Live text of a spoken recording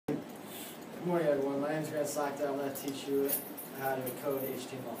Good morning, everyone. My name is Grant Stockton. I'm going to teach you how to code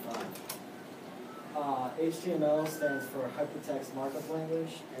HTML5. HTML stands for Hypertext Markup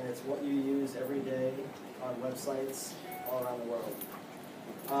Language, and it's what you use every day on websites all around the world.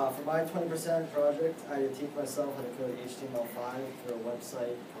 For my 20% project, I had to teach myself how to code HTML5 through a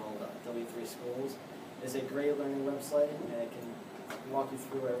website called W3 Schools. It's a great learning website, and it can walk you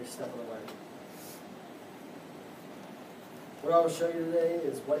through every step of the way. What I will show you today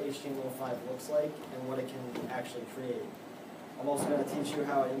is what HTML5 looks like and what it can actually create. I'm also going to teach you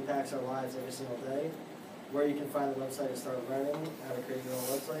how it impacts our lives every single day, where you can find the website to start learning how to create your own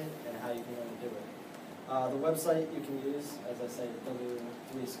website, and how you can learn to do it. The website you can use, as I say,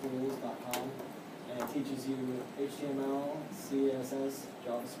 w3schools.com, and it teaches you HTML, CSS,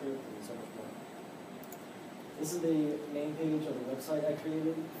 JavaScript, and so much more. This is the main page of the website I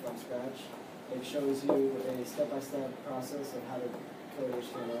created from scratch. It shows you a step-by-step process of how to code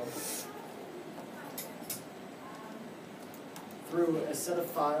HTML. Through a set of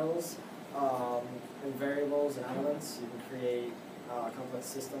files and variables and elements, you can create complex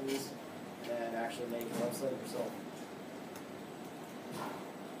systems and actually make a website yourself.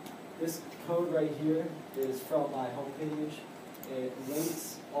 This code right here is from my homepage. It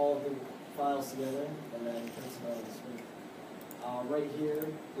links all of the files together and then prints them out on the screen. Right here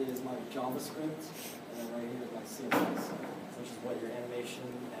is my JavaScript, and then right here is my CSS, which is what your animation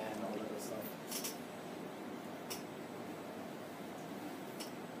and all that other stuff.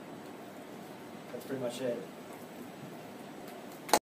 That's pretty much it.